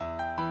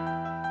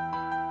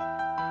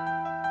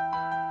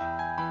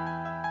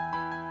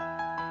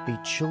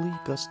A chilly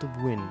gust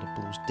of wind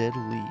blows dead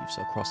leaves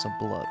across a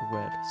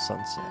blood-red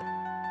sunset.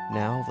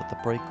 Now that the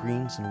bright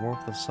greens and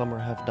warmth of summer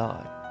have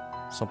died,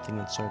 something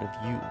inside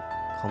of you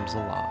comes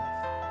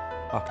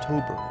alive.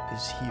 October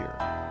is here,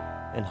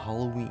 and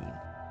Halloween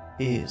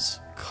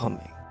is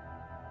coming.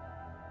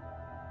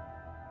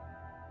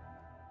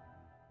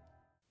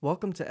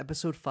 Welcome to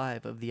episode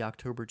 5 of the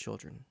October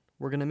Children.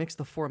 We're going to mix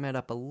the format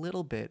up a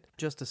little bit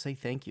just to say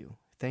thank you.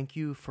 Thank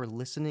you for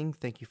listening.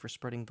 Thank you for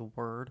spreading the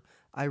word.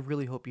 I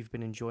really hope you've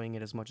been enjoying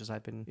it as much as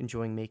I've been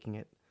enjoying making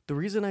it. The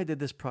reason I did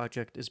this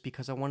project is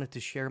because I wanted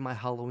to share my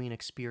Halloween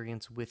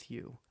experience with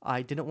you.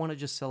 I didn't want to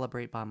just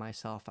celebrate by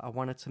myself. I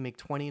wanted to make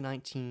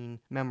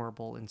 2019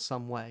 memorable in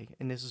some way,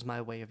 and this is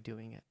my way of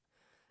doing it.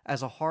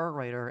 As a horror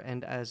writer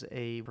and as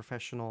a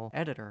professional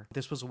editor,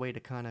 this was a way to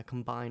kind of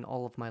combine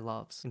all of my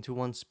loves into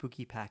one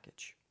spooky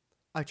package.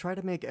 I try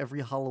to make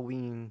every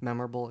Halloween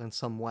memorable in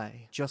some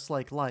way. Just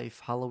like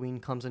life, Halloween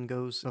comes and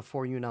goes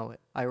before you know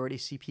it. I already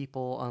see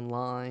people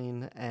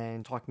online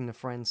and talking to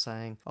friends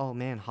saying, oh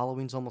man,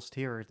 Halloween's almost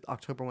here.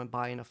 October went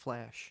by in a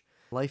flash.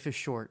 Life is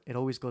short. It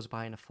always goes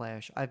by in a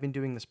flash. I've been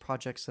doing this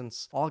project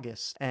since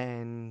August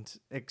and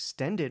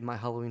extended my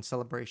Halloween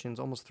celebrations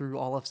almost through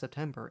all of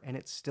September, and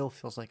it still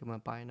feels like it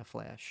went by in a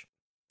flash.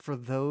 For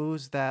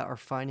those that are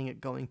finding it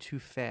going too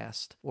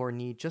fast or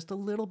need just a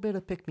little bit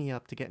of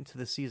pick-me-up to get into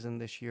the season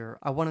this year,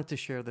 I wanted to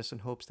share this in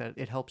hopes that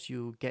it helps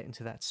you get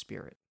into that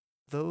spirit.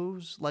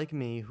 Those like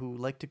me who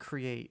like to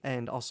create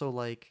and also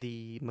like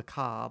the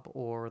macabre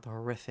or the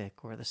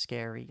horrific or the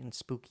scary and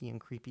spooky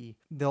and creepy,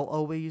 they'll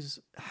always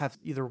have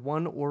either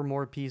one or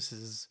more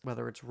pieces,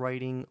 whether it's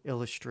writing,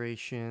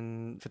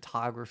 illustration,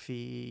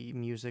 photography,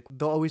 music.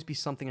 There'll always be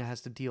something that has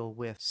to deal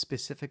with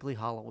specifically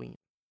Halloween.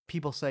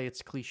 People say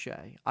it's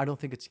cliche. I don't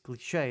think it's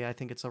cliche. I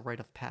think it's a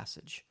rite of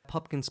passage.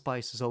 Pumpkin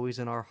spice is always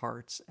in our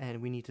hearts,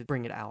 and we need to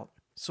bring it out.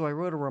 So I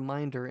wrote a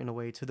reminder in a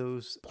way to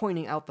those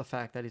pointing out the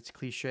fact that it's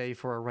cliche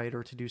for a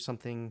writer to do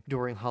something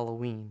during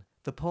Halloween.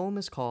 The poem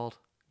is called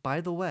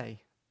By the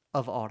Way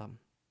of Autumn.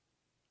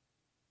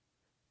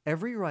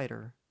 Every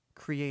writer,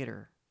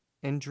 creator,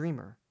 and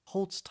dreamer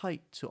holds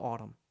tight to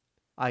autumn.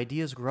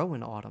 Ideas grow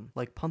in autumn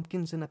like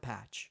pumpkins in a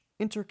patch,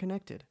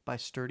 interconnected by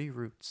sturdy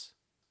roots.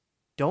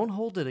 Don't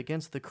hold it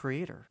against the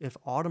creator if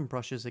autumn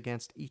brushes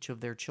against each of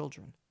their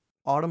children.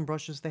 Autumn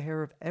brushes the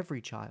hair of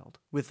every child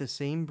with the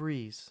same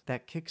breeze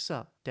that kicks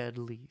up dead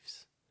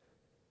leaves.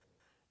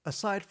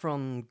 Aside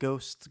from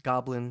ghosts,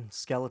 goblins,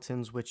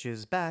 skeletons,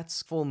 witches,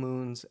 bats, full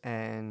moons,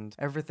 and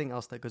everything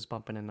else that goes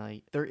bump in the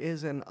night, there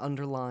is an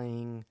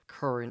underlying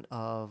current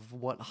of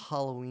what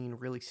Halloween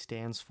really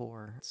stands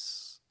for.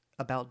 It's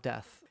about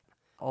death,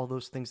 all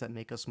those things that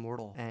make us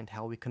mortal, and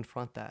how we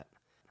confront that.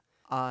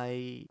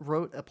 I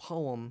wrote a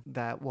poem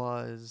that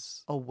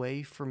was a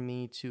way for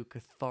me to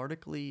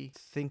cathartically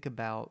think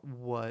about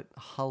what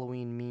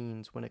Halloween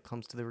means when it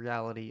comes to the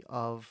reality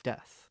of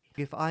death.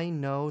 If I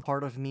know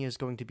part of me is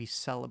going to be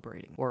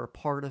celebrating, or a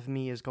part of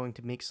me is going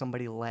to make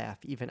somebody laugh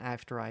even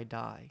after I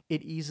die,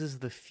 it eases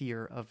the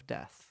fear of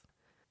death.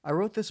 I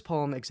wrote this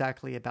poem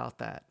exactly about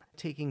that,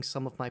 taking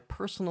some of my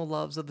personal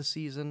loves of the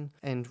season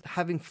and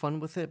having fun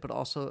with it, but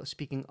also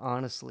speaking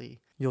honestly.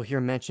 You'll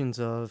hear mentions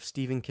of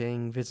Stephen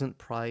King, Vincent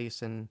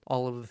Price, and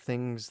all of the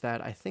things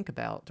that I think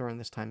about during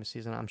this time of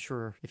season. I'm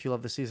sure if you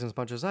love the season as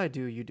much as I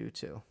do, you do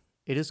too.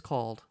 It is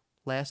called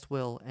Last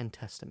Will and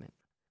Testament.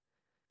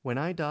 When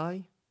I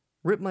die,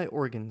 rip my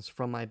organs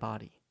from my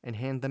body and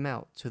hand them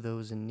out to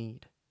those in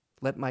need.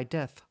 Let my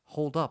death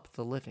hold up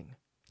the living,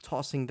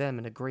 tossing them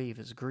in a grave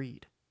as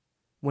greed.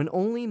 When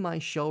only my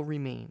shell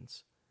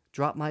remains,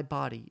 drop my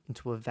body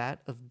into a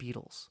vat of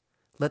beetles.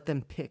 Let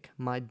them pick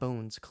my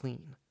bones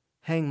clean.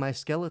 Hang my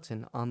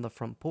skeleton on the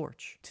front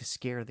porch to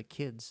scare the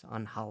kids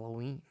on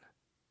Halloween.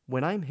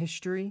 When I'm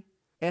history,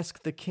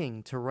 ask the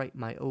king to write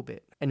my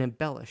obit and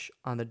embellish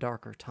on the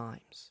darker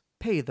times.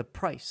 Pay the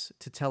price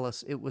to tell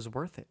us it was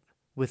worth it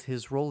with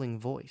his rolling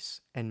voice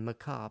and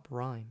macabre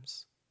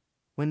rhymes.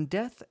 When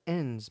death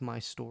ends my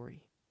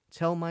story,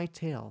 tell my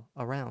tale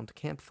around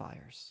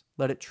campfires.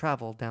 Let it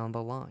travel down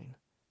the line.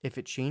 If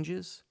it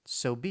changes,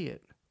 so be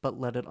it, but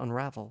let it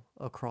unravel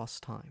across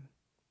time.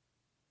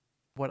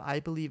 What I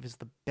believe is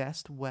the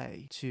best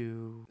way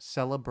to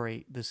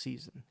celebrate the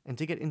season and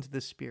to get into the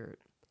spirit,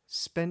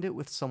 spend it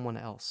with someone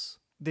else.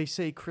 They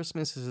say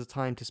Christmas is a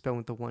time to spend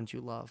with the ones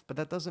you love, but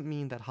that doesn't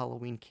mean that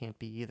Halloween can't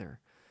be either.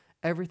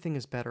 Everything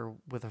is better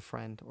with a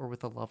friend or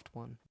with a loved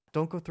one.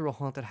 Don't go through a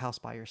haunted house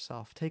by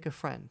yourself. Take a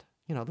friend.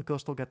 The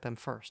ghost will get them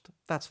first.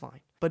 That's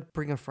fine. But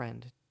bring a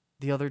friend.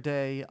 The other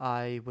day,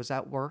 I was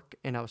at work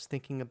and I was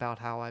thinking about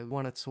how I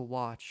wanted to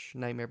watch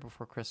Nightmare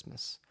Before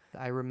Christmas.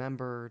 I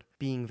remembered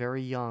being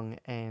very young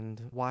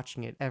and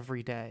watching it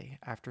every day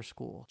after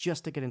school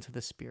just to get into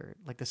the spirit.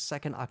 Like the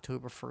second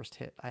October 1st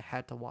hit, I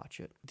had to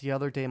watch it. The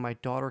other day, my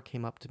daughter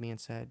came up to me and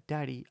said,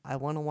 Daddy, I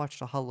want to watch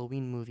the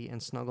Halloween movie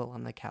and snuggle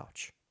on the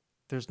couch.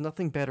 There's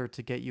nothing better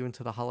to get you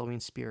into the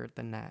Halloween spirit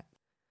than that.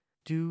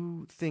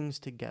 Do things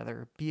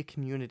together, be a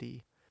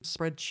community,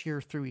 spread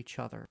cheer through each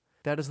other.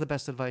 That is the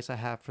best advice I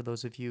have for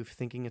those of you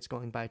thinking it's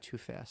going by too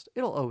fast.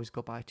 It'll always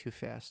go by too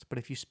fast, but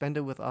if you spend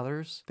it with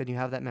others, then you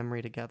have that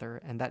memory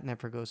together, and that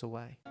never goes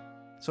away.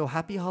 So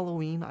happy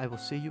Halloween. I will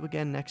see you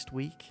again next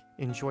week.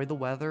 Enjoy the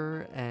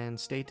weather and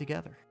stay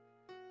together.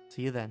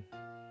 See you then.